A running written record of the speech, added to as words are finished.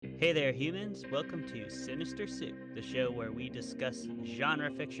Hey there, humans. Welcome to Sinister Soup, the show where we discuss genre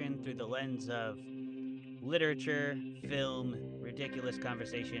fiction through the lens of literature, film, ridiculous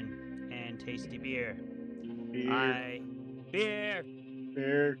conversation, and tasty beer. Beer, I beer.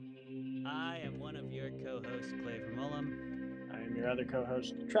 beer. I am one of your co-hosts, Claver Mullum. I am your other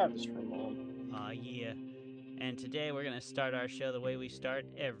co-host, Travis from Mullen. Aw, yeah. And today we're gonna start our show the way we start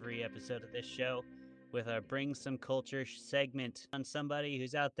every episode of this show, with our Bring Some Culture segment on somebody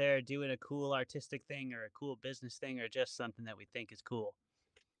who's out there doing a cool artistic thing or a cool business thing or just something that we think is cool.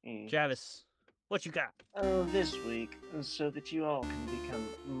 Mm. Travis, what you got? This week, so that you all can become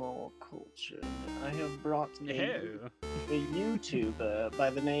more cultured, I have brought a No. YouTuber by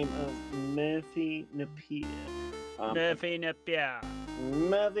the name of Murphy Napier. Murphy Napier.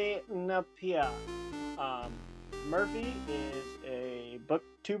 Murphy Napier. Murphy is a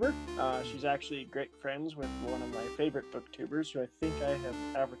booktuber. She's actually great friends with one of my favorite booktubers, who I think I have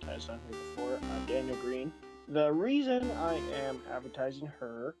advertised on here before, Daniel Green. The reason I am advertising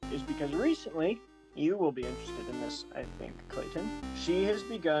her is because recently, you will be interested in this, I think, Clayton. She has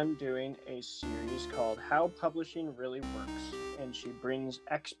begun doing a series called How Publishing Really Works, and she brings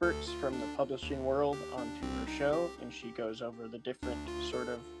experts from the publishing world onto her show, and she goes over the different sort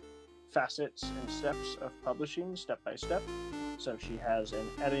of facets and steps of publishing step by step. So she has an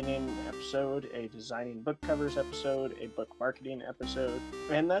editing episode, a designing book covers episode, a book marketing episode,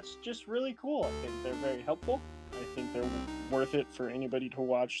 and that's just really cool. I think they're very helpful. I think they're worth it for anybody to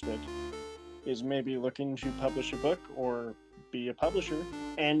watch that is maybe looking to publish a book or be a publisher.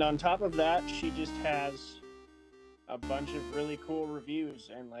 And on top of that, she just has a bunch of really cool reviews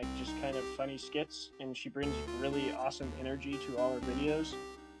and like just kind of funny skits, and she brings really awesome energy to all her videos.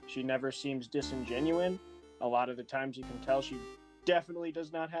 She never seems disingenuous. A lot of the times you can tell she definitely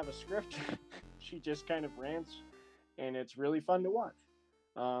does not have a script. She just kind of rants, and it's really fun to watch.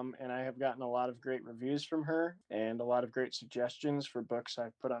 And I have gotten a lot of great reviews from her and a lot of great suggestions for books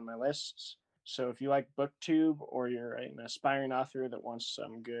I've put on my lists. So if you like BookTube or you're an aspiring author that wants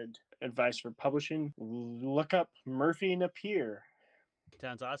some good advice for publishing, look up Murphy Napier.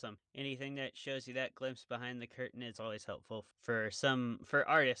 Sounds awesome. Anything that shows you that glimpse behind the curtain is always helpful for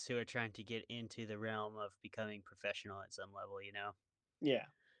artists who are trying to get into the realm of becoming professional at some level, you know? Yeah.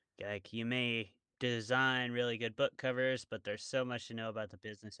 Like you may design really good book covers, but there's so much to know about the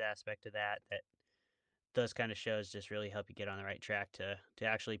business aspect of that those kind of shows just really help you get on the right track to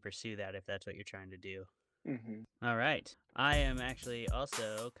actually pursue that if that's what you're trying to do. Mm-hmm. All right. I am actually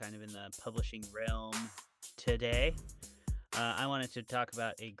also kind of in the publishing realm today. I wanted to talk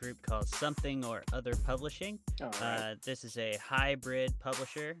about a group called Something or Other Publishing. All right. This is a hybrid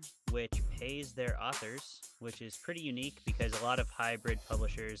publisher which pays their authors, which is pretty unique because a lot of hybrid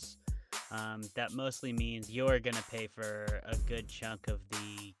publishers, that mostly means you're going to pay for a good chunk of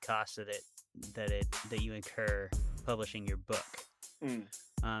the cost of it that you incur publishing your book.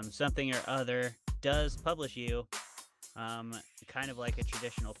 Something or Other does publish you, kind of like a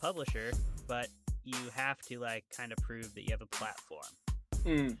traditional publisher, but you have to like kind of prove that you have a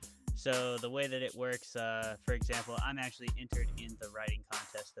platform. So the way that it works, for example, I'm actually entered in the writing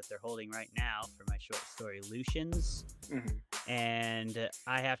contest that they're holding right now for my short story Lucians. And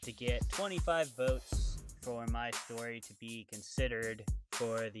I have to get 25 votes for my story to be considered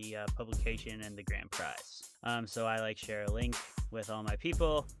for the publication and the grand prize. So I like share a link with all my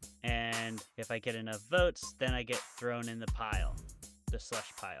people, and if I get enough votes, then I get thrown in the pile, the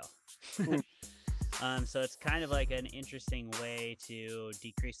slush pile. So it's kind of like an interesting way to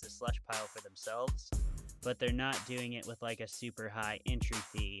decrease the slush pile for themselves, but they're not doing it with like a super high entry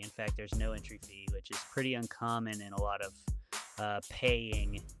fee. In fact, there's no entry fee, which is pretty uncommon in a lot of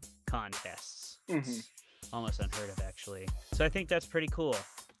paying contests. It's almost unheard of, actually. So I think that's pretty cool.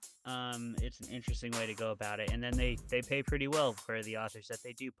 It's an interesting way to go about it, and then they pay pretty well for the authors that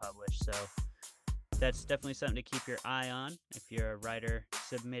they do publish. So that's definitely something to keep your eye on if you're a writer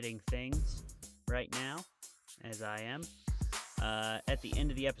submitting things right now, as I am. At the end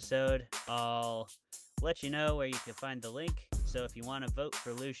of the episode, I'll let you know where you can find the link. So if you want to vote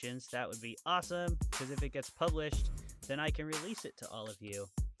for Lucians, that would be awesome, because if it gets published, then I can release it to all of you.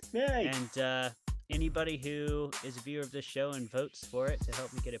 Yay. And anybody who is a viewer of this show and votes for it to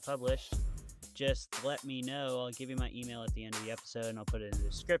help me get it published, just let me know. I'll give you my email at the end of the episode, and I'll put it in the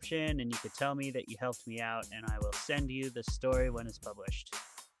description, and you could tell me that you helped me out, and I will send you the story when it's published.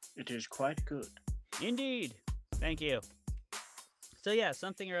 It is quite good. Indeed. Thank you. So yeah,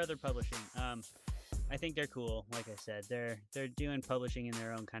 Something or Other Publishing. I think they're cool. Like I said, they're doing publishing in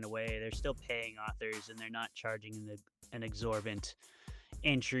their own kind of way. They're still paying authors, and they're not charging an exorbitant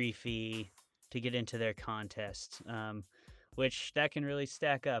entry fee to get into their contest. which that can really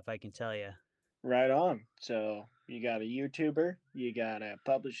stack up, I can tell you. Right on. So you got a YouTuber, you got a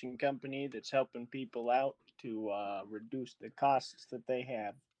publishing company that's helping people out to reduce the costs that they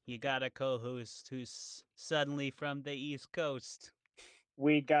have. You got a co-host who's suddenly from the East Coast.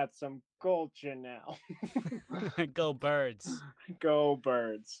 We got some culture now. Go Birds. Go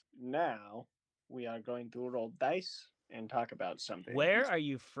Birds. Now we are going to roll dice and talk about something. Where are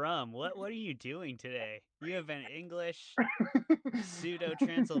you from? What are you doing today? You have an English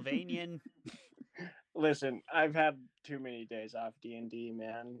pseudo-Transylvanian. Listen, I've had too many days off D&D,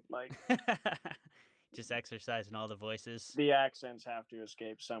 man. Like, Just exercising all the voices. the accents have to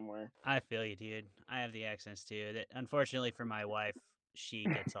escape somewhere. I feel you, dude. I have the accents too. That, unfortunately for my wife, she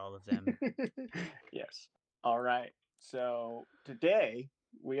gets all of them. Yes. All right. So today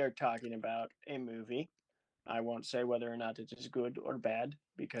we are talking about a movie. I won't say whether or not it is good or bad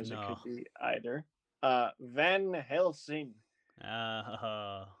because it No. could be either. Van Helsing.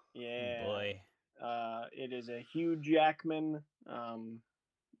 Oh, Yeah. boy. It is a Hugh Jackman.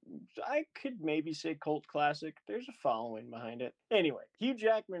 I could maybe say cult classic. There's a following behind it. Anyway, Hugh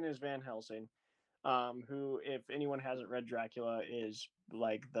Jackman is Van Helsing, who, if anyone hasn't read Dracula, is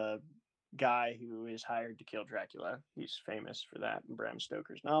like the guy who is hired to kill Dracula. He's famous for that in Bram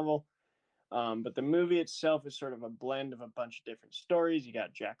Stoker's novel. But the movie itself is sort of a blend of a bunch of different stories. You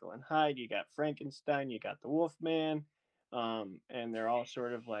got Jekyll and Hyde, you got Frankenstein, you got the Wolfman, and they're all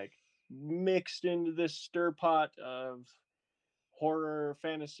sort of like mixed into this stir pot of horror,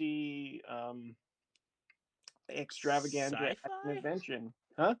 fantasy, extravaganza, Sci-fi? invention.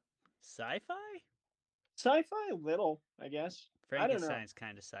 Huh? Sci-fi? Sci-fi a little, I guess. I don't know. Frankenstein's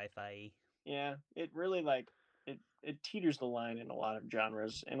kind of sci-fi-y. Yeah, it really like it teeters the line in a lot of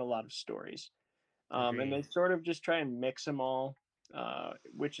genres and a lot of stories. And they Agreed. sort of just try and mix them all,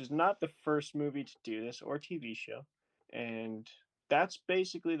 which is not the first movie to do this or TV show. And that's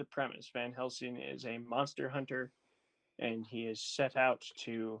basically the premise. Van Helsing is a monster hunter, and he is set out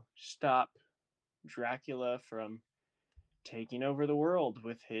to stop Dracula from taking over the world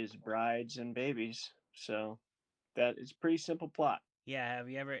with his brides and babies. So that is a pretty simple plot. Yeah,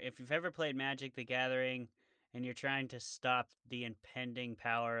 if you've ever played Magic the Gathering and you're trying to stop the impending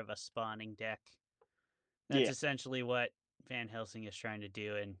power of a spawning deck, that's Yeah, essentially what Van Helsing is trying to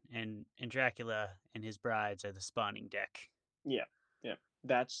do, and Dracula and his brides are the spawning deck. yeah, yeah.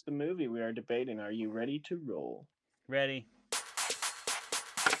 That's the movie we are debating. Are you ready to roll? Ready?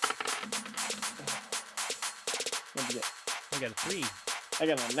 What'd you get? I got a 3. I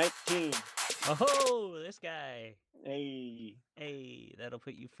got a 19. Oh, this guy. Hey. Hey, that'll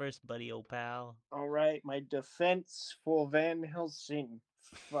put you first, buddy, old pal. All right, my defense for Van Helsing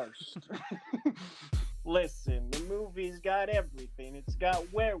first. Listen, the movie's got everything. It's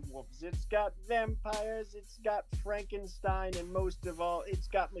got werewolves, it's got vampires, it's got Frankenstein, and most of all, it's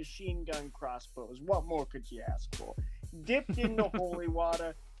got machine gun crossbows. What more could you ask for? Dipped in the holy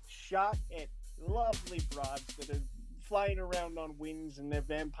water, shot at lovely broads that are flying around on wings and they're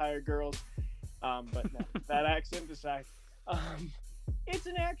vampire girls. But no, that accent aside, it's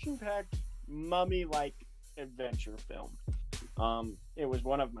an action-packed, mummy-like adventure film. It was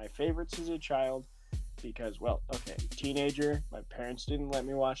one of my favorites as a child because, well, okay, teenager. My parents didn't let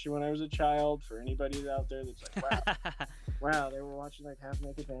me watch it when I was a child. For anybody out there that's like, wow, they were watching like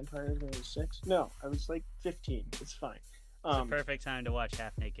half-naked vampires when I was 6. No, I was like 15. It's fine. It's the perfect time to watch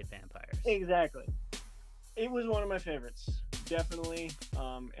half-naked vampires. Exactly. It was one of my favorites, definitely.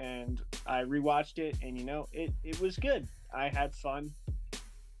 And I rewatched it, and you know, it was good. I had fun.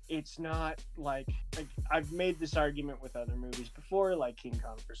 It's not like I've made this argument with other movies before, like King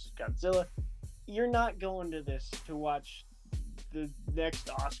Kong versus Godzilla. You're not going to this to watch the next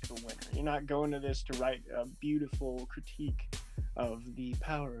Oscar winner. You're not going to this to write a beautiful critique of the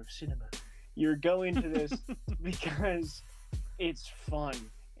power of cinema. You're going to this because it's fun,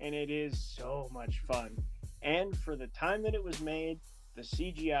 and it is so much fun. And for the time that it was made, the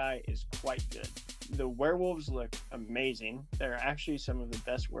CGI is quite good. The werewolves look amazing. They're actually some of the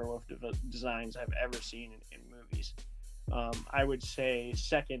best werewolf designs I've ever seen in movies. I would say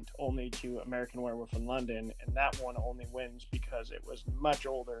second only to American Werewolf in London, and that one only wins because it was much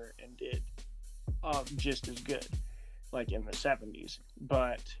older and did just as good, like in the 70s.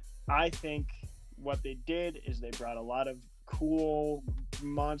 But I think what they did is they brought a lot of cool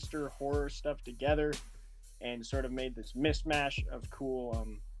monster horror stuff together and sort of made this mismatch of cool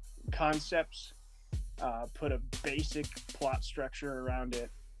concepts, put a basic plot structure around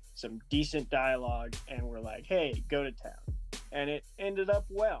it, some decent dialogue, and we're like, hey, go to town. And it ended up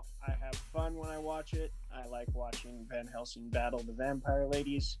well. I have fun when I watch it. I like watching Van Helsing battle the vampire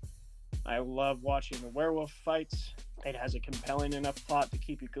ladies. I love watching the werewolf fights. It has a compelling enough plot to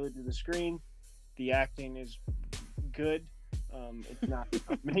keep you glued to the screen. The acting is good. It's not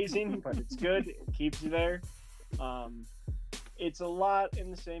amazing, but it's good. It keeps you there. It's a lot in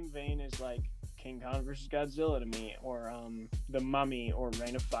the same vein as like King Kong vs. Godzilla to me, or The Mummy, or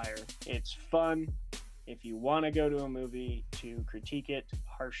Reign of Fire. It's fun. If you want to go to a movie to critique it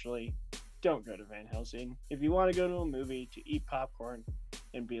harshly, don't go to Van Helsing. If you want to go to a movie to eat popcorn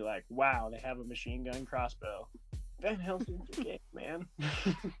and be like, wow, they have a machine gun crossbow, Van Helsing's okay, man.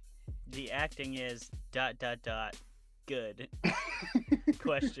 The acting is ... good.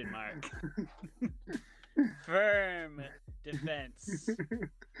 Question mark. Firm defense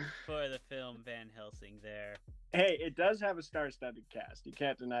for the film Van Helsing there. Hey, it does have a star-studded cast. You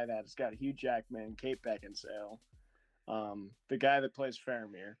can't deny that. It's got Hugh Jackman, Kate Beckinsale, the guy that plays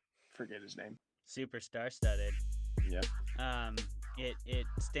Faramir. Forget his name. Super star-studded. Yep. It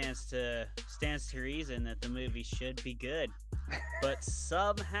stands to reason that the movie should be good, but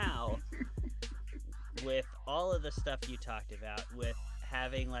somehow, with all of the stuff you talked about, with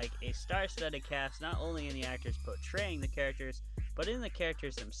having like a star-studded cast, not only in the actors portraying the characters, but in the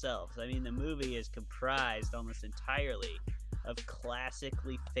characters themselves. I mean, the movie is comprised almost entirely of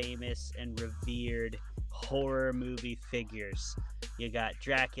classically famous and revered horror movie figures. You got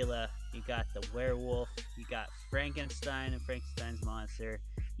Dracula, you got the werewolf, you got Frankenstein and Frankenstein's monster.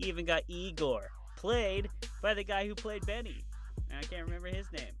 You even got Igor, played by the guy who played Benny. And I can't remember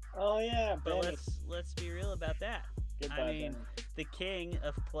his name. Oh yeah, but Benny. let's be real about that. Goodbye, I mean, Benny. The king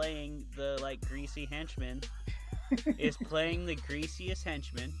of playing the like greasy henchman is playing the greasiest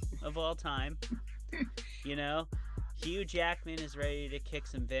henchman of all time. You know, Hugh Jackman is ready to kick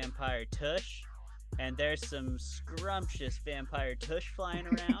some vampire tush, and there's some scrumptious vampire tush flying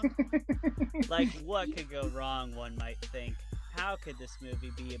around. Like, what could go wrong, one might think? How could this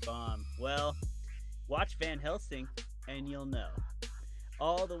movie be a bomb? Well, watch Van Helsing and you'll know.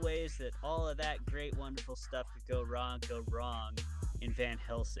 All the ways that all of that great, wonderful stuff could go wrong in Van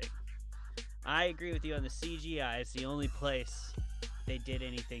Helsing. I agree with you on the CGI. It's the only place they did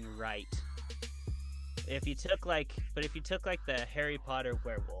anything right. If you took like the Harry Potter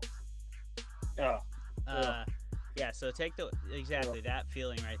werewolf. Yeah, so take that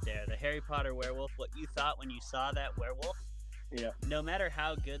feeling right there. The Harry Potter werewolf, what you thought when you saw that werewolf. Yeah. No matter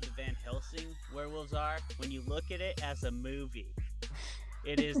how good the Van Helsing werewolves are, when you look at it as a movie,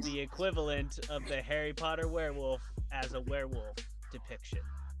 it is the equivalent of the Harry Potter werewolf as a werewolf depiction.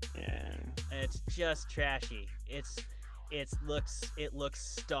 Yeah. It's just trashy. It looks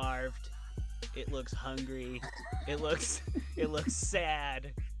starved. It looks hungry. It looks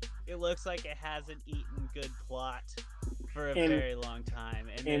sad. It looks like it hasn't eaten good plot for a very long time,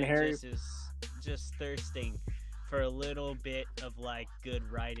 and then it is just thirsting for a little bit of like good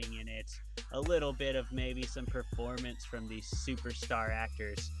writing in it, a little bit of maybe some performance from these superstar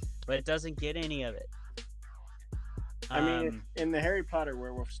actors, but it doesn't get any of it. I mean, in the Harry Potter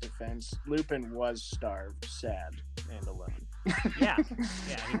werewolf's defense, Lupin was starved, sad, and alone. yeah,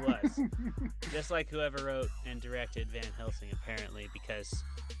 he was. Just like whoever wrote and directed Van Helsing, apparently, because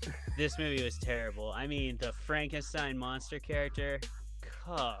this movie was terrible. I mean, the Frankenstein monster character,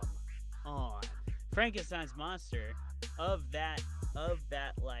 come on. Frankenstein's monster, of that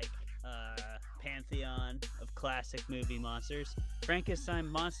like pantheon of classic movie monsters, Frankenstein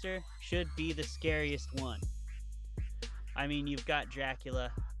monster should be the scariest one. I mean, you've got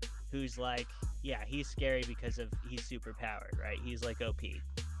Dracula, who's like, yeah, he's scary because he's super powered, right? He's like OP.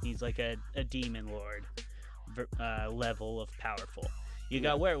 He's like a demon lord level of powerful. You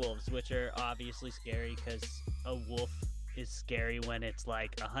got werewolves, which are obviously scary because a wolf is scary when it's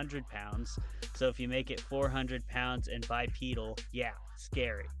like 100 pounds. So if you make it 400 pounds and bipedal, yeah,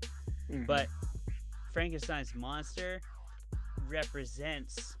 scary. Mm-hmm. But Frankenstein's monster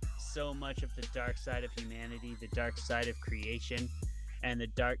represents so much of the dark side of humanity, the dark side of creation, and the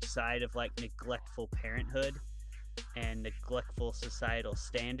dark side of like neglectful parenthood and neglectful societal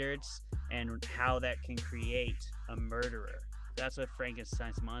standards, and how that can create a murderer. That's what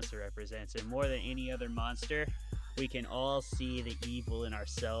Frankenstein's monster represents. And more than any other monster, we can all see the evil in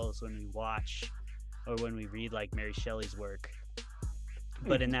ourselves when we watch or when we read like Mary Shelley's work.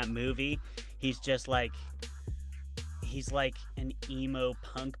 But in that movie, he's like an emo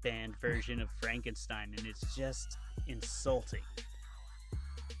punk band version of Frankenstein, and it's just insulting.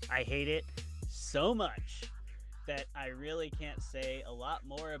 I hate it so much that I really can't say a lot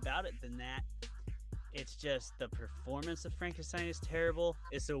more about it than that. It's just the performance of Frankenstein is terrible.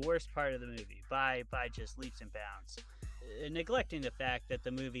 It's the worst part of the movie by just leaps and bounds. Neglecting the fact that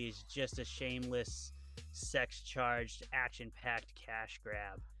the movie is just a shameless, sex-charged, action-packed cash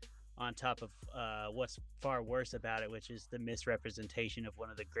grab on top of what's far worse about it, which is the misrepresentation of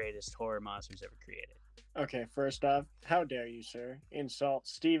one of the greatest horror monsters ever created. Okay, first off, how dare you, sir, insult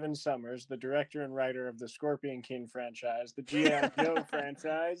Stephen Summers, the director and writer of the Scorpion King franchise, the G.I. Joe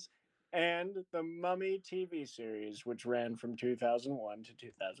franchise, and the Mummy TV series, which ran from 2001 to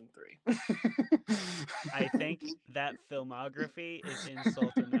 2003. I think that filmography is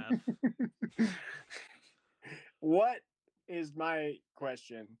insult enough. What is my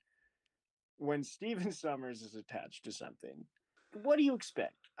question? When Stephen Summers is attached to something, what do you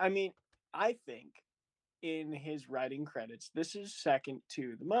expect? I mean, I think in his writing credits, this is second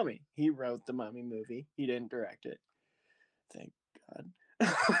to The Mummy. He wrote the Mummy movie. He didn't direct it. Thank God.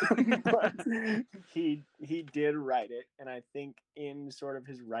 But he did write it, and I think in sort of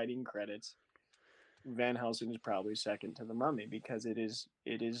his writing credits, Van Helsing is probably second to The Mummy because it is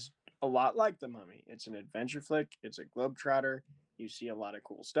a lot like The Mummy. It's an adventure flick. It's a globetrotter. You see a lot of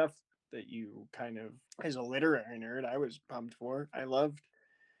cool stuff that you kind of, as a literary nerd, I was pumped for. I loved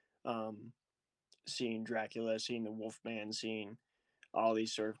seeing Dracula, seeing the Wolfman, seeing all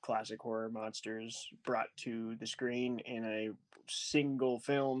these sort of classic horror monsters brought to the screen in a single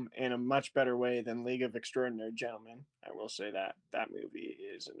film in a much better way than League of Extraordinary Gentlemen. I will say that movie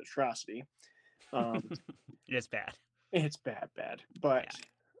is an atrocity. It's bad. It's bad. But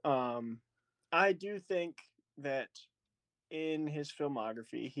I do think that in his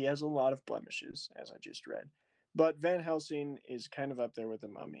filmography, he has a lot of blemishes, as I just read. But Van Helsing is kind of up there with The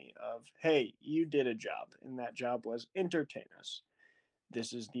Mummy of, hey, you did a job, and that job was entertain us.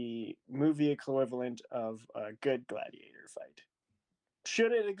 This is the movie equivalent of a good gladiator fight.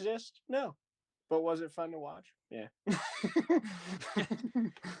 Should it exist? No. But was it fun to watch? Yeah.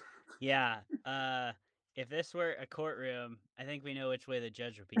 Yeah. If this were a courtroom, I think we know which way the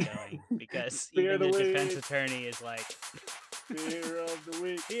judge would be going because Fear even the the defense weak. attorney is like, Fear of the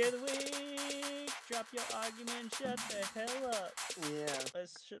weak. "Fear the weak. Drop your argument. Shut the hell up. Yeah.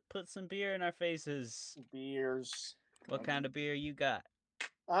 Let's put some beer in our faces." Beers. What kind of beer you got?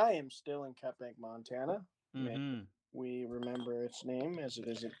 I am still in Cutbank, Montana. Mm-hmm. We remember its name as it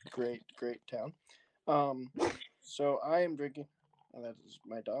is a great, great town. So I am drinking, and that is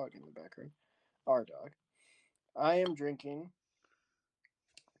my dog in the background, our dog. I am drinking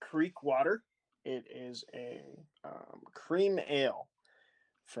Creek Water. It is a cream ale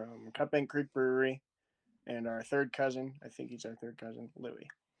from Cutbank Creek Brewery, and our third cousin, I think he's our third cousin, Louie.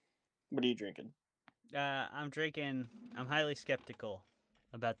 What are you drinking? I'm highly skeptical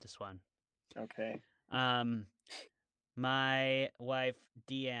about this one. Okay. My wife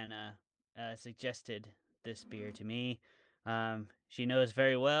Deanna suggested this beer to me. She knows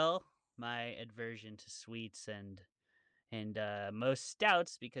very well my aversion to sweets and most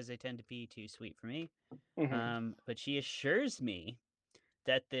stouts because they tend to be too sweet for me. Mm-hmm. But she assures me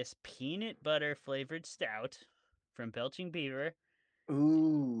that this peanut butter flavored stout from Belching Beaver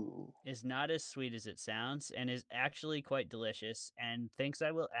Ooh. is not as sweet as it sounds and is actually quite delicious and thinks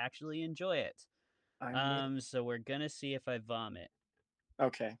I will actually enjoy it. So we're gonna see if I vomit.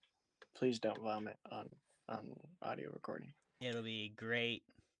 Okay. Please don't vomit on audio recording. It'll be great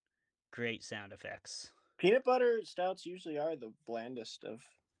sound effects. Peanut butter stouts usually are the blandest of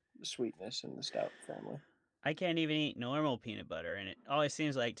sweetness in the stout family. I can't even eat normal peanut butter, and it always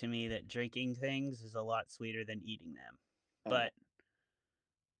seems like to me that drinking things is a lot sweeter than eating them. But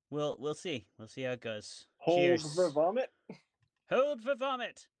we'll see. We'll see how it goes. Hold Cheers. for vomit. Hold for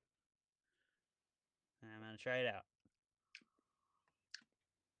vomit. I'm gonna try it out.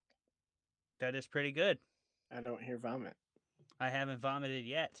 That is pretty good. I don't hear vomit. I haven't vomited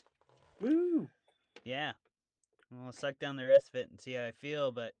yet. Woo! Yeah. I'll suck down the rest of it and see how I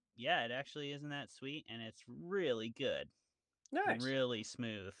feel, but yeah, it actually isn't that sweet, and it's really good. Nice. Really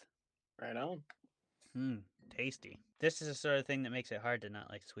smooth. Right on. Tasty. This is the sort of thing that makes it hard to not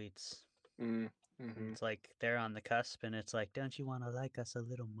like sweets. Mm-hmm. It's like they're on the cusp, and it's like, don't you want to like us a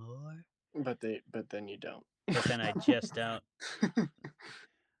little more? But then you don't. But then I just don't.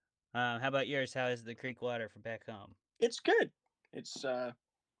 How about yours? How is the Creek water from back home? It's good. It's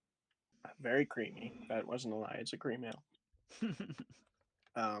very creamy. That wasn't a lie. It's a cream ale.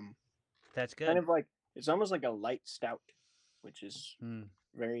 That's good. Kind of like, it's almost like a light stout, which is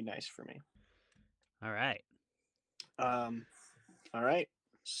very nice for me. All right. All right.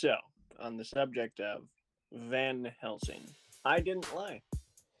 So, on the subject of Van Helsing, I didn't lie.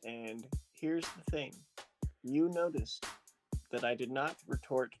 And here's the thing. You noticed that I did not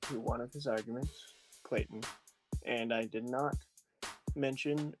retort to one of his arguments, Clayton, and I did not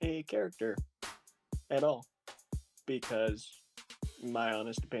mention a character at all. Because, in my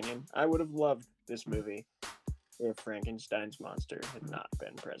honest opinion, I would have loved this movie if Frankenstein's monster had not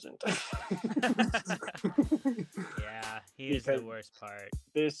been present. Yeah, he is the worst part.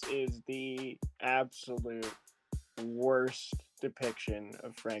 This is the absolute worst depiction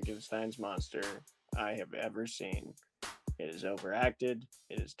of Frankenstein's monster I have ever seen. It is overacted.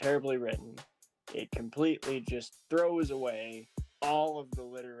 It is terribly written. It completely just throws away all of the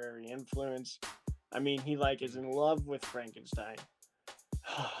literary influence. I mean, he is in love with Frankenstein.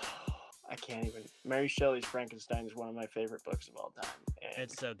 I can't even. Mary Shelley's Frankenstein is one of my favorite books of all time. And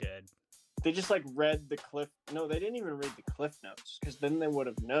it's so good. They just read the cliff. No, they didn't even read the cliff notes, because then they would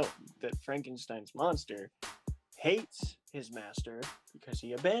have known that Frankenstein's monster hates his master because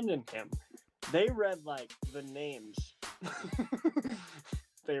he abandoned him. They read the names.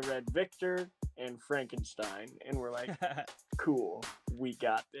 They read Victor and Frankenstein and were like, cool, we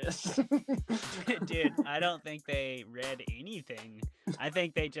got this. Dude, I don't think they read anything. I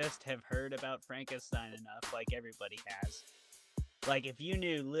think they just have heard about Frankenstein enough, like everybody has. If you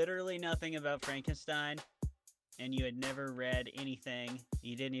knew literally nothing about Frankenstein and you had never read anything,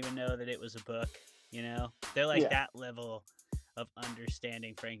 you didn't even know that it was a book, They're that level of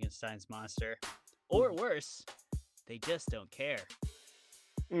understanding Frankenstein's monster. Or worse, they just don't care.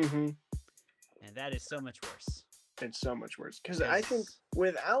 Mm-hmm. And that is so much worse. It's so much worse. Because I think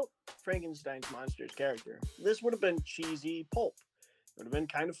without Frankenstein's monster's character, this would have been cheesy pulp. It would have been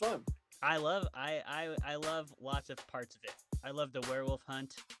kind of fun. I love lots of parts of it. I love the werewolf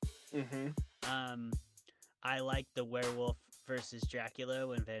hunt. Mm-hmm. I like the werewolf versus Dracula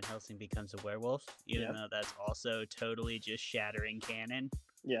when Van Helsing becomes a werewolf, even though that's also totally just shattering canon.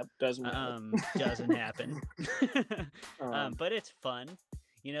 Yep, doesn't happen. Doesn't happen. But it's fun.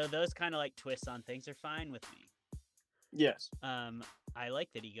 Those kind of twists on things are fine with me. Yes. I like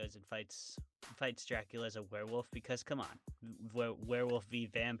that he goes and fights Dracula as a werewolf because, come on, werewolf v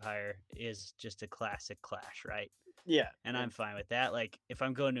vampire is just a classic clash, right? Yeah. And I'm fine with that. If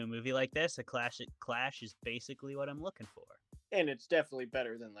I'm going to a movie like this, a clash is basically what I'm looking for. And it's definitely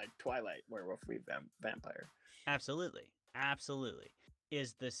better than Twilight werewolf v vampire. Absolutely.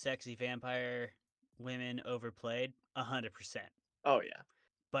 Is the sexy vampire women overplayed? 100%. Oh, yeah.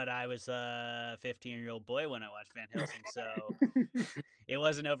 But I was a 15-year-old boy when I watched Van Helsing, so it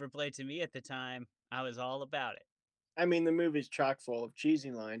wasn't overplayed to me at the time. I was all about it. I mean, the movie's chock full of cheesy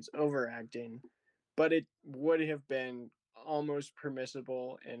lines, overacting, but it would have been almost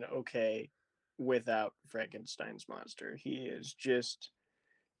permissible and okay without Frankenstein's monster. He is just,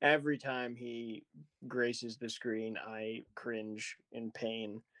 every time he graces the screen, I cringe in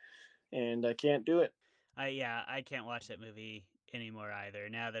pain, and I can't do it. I can't watch that movie anymore either,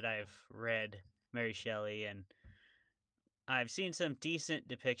 now that I've read Mary Shelley, and I've seen some decent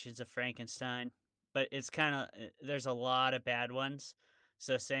depictions of Frankenstein, but it's kind of, there's a lot of bad ones,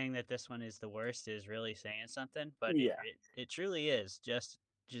 so saying that this one is the worst is really saying something, but it truly is just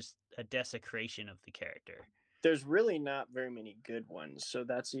a desecration of the character. There's really not very many good ones, so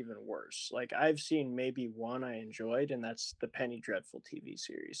that's even worse. I've seen maybe one I enjoyed, and that's the Penny Dreadful TV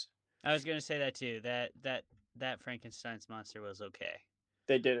series. I was going to say that too, that Frankenstein's monster was okay.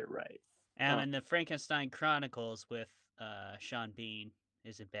 They did it right. And the Frankenstein Chronicles with Sean Bean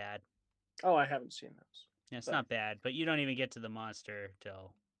isn't bad. Oh, I haven't seen those. Yeah, it's not bad, but you don't even get to the monster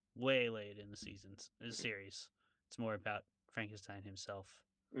till way late in the series. It's more about Frankenstein himself.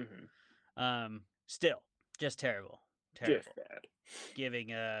 Mm-hmm. Still, just terrible. Just bad.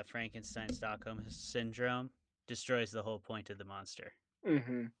 Giving Frankenstein Stockholm syndrome destroys the whole point of the monster.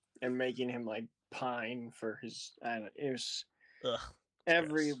 Mm-hmm. And making him pine for his. It was. Ugh.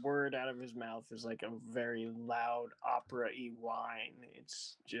 Every gross. Word out of his mouth is a very loud opera-y whine.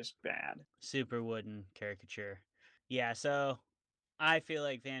 It's just bad. Super wooden caricature. Yeah, so I feel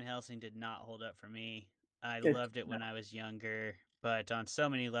like Van Helsing did not hold up for me. I loved it when I was younger, but on so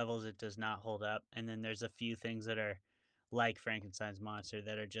many levels it does not hold up. And then there's a few things that are like Frankenstein's monster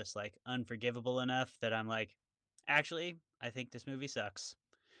that are just unforgivable enough that I'm actually, I think this movie sucks.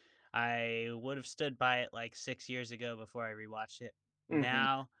 I would have stood by it 6 years ago before I rewatched it. Mm-hmm.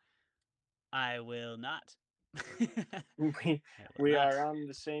 Now, I will not. we are on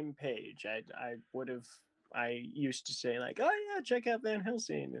the same page. I used to say oh yeah, check out Van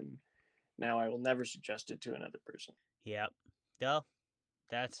Helsing, and now I will never suggest it to another person. Yep. Well,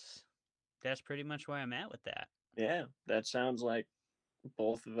 that's pretty much where I'm at with that. Yeah, that sounds like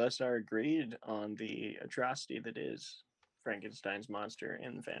both of us are agreed on the atrocity that is Frankenstein's monster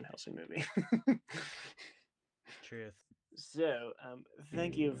in the Van Helsing movie. Truth. So,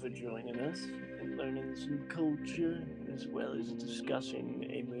 thank you for joining us and learning some culture, as well as discussing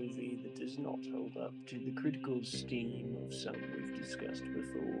a movie that does not hold up to the critical esteem of some we've discussed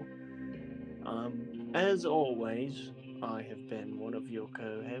before. As always, I have been one of your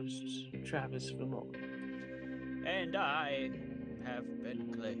co-hosts, Travis Vermont. And I have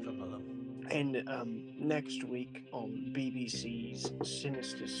been Clay from Mullum. And next week on BBC's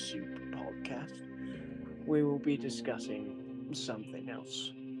Sinister Soup podcast, we will be discussing something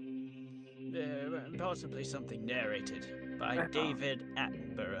else. Possibly something narrated by David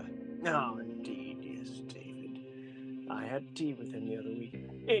Attenborough. Oh, indeed, yes, David. I had tea with him the other week.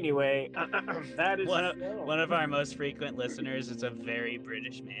 Anyway, that is one of our most frequent listeners is a very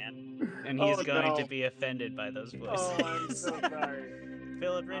British man, and he's going to be offended by those voices. Oh, I'm so sorry.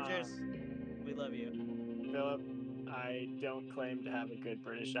 Philip Ridgers, we love you. Philip, I don't claim to have a good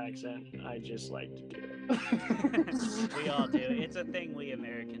British accent. I just like to do it. We all do. It's a thing we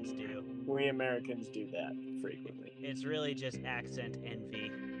Americans do. We Americans do that frequently. It's really just accent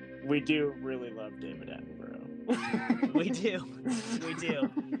envy. We do really love David Attenborough. We do. We do.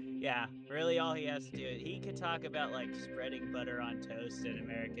 Yeah, really all he has to do, he could talk about like spreading butter on toast, and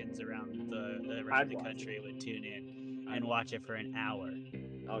Americans around the country would tune in and watch it for an hour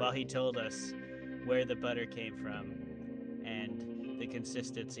while he told us where the butter came from and the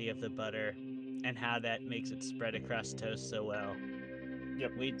consistency of the butter and how that makes it spread across toast so well.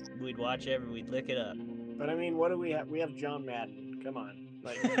 Yep. We'd watch we'd lick it up. But I mean, what do we have? We have John Madden. Come on.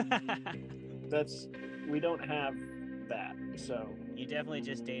 Like we don't have that. So you definitely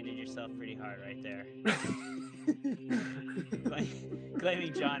just dated yourself pretty hard right there.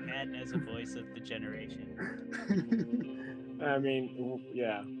 Claiming John Madden as a voice of the generation. I mean,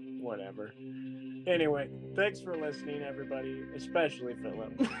 yeah, whatever. Anyway, thanks for listening, everybody, especially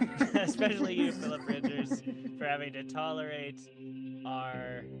Philip. Especially you, Philip Ridgers, for having to tolerate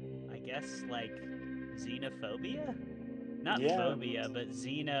our, I guess, like, xenophobia? Not phobia, but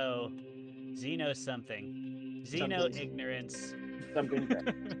xeno something. Xeno ignorance. Something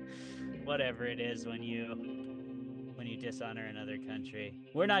bad. Whatever it is when you dishonor another country.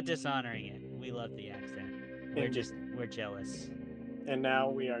 We're not dishonoring it. We love the accent. We're jealous. And now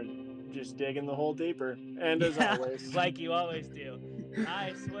we are just digging the hole deeper. And as always, like you always do.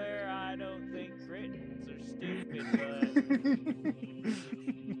 I swear I don't think Britons are stupid, but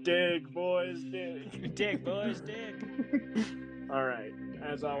dig, boys, dig. Dig, boys, dig. All right.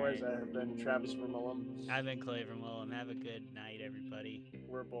 As always, I have been Travis from Mullum. I've been Clay from Mullum. Have a good night, everybody.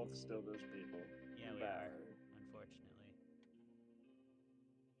 We're both still those people. Yeah, we are.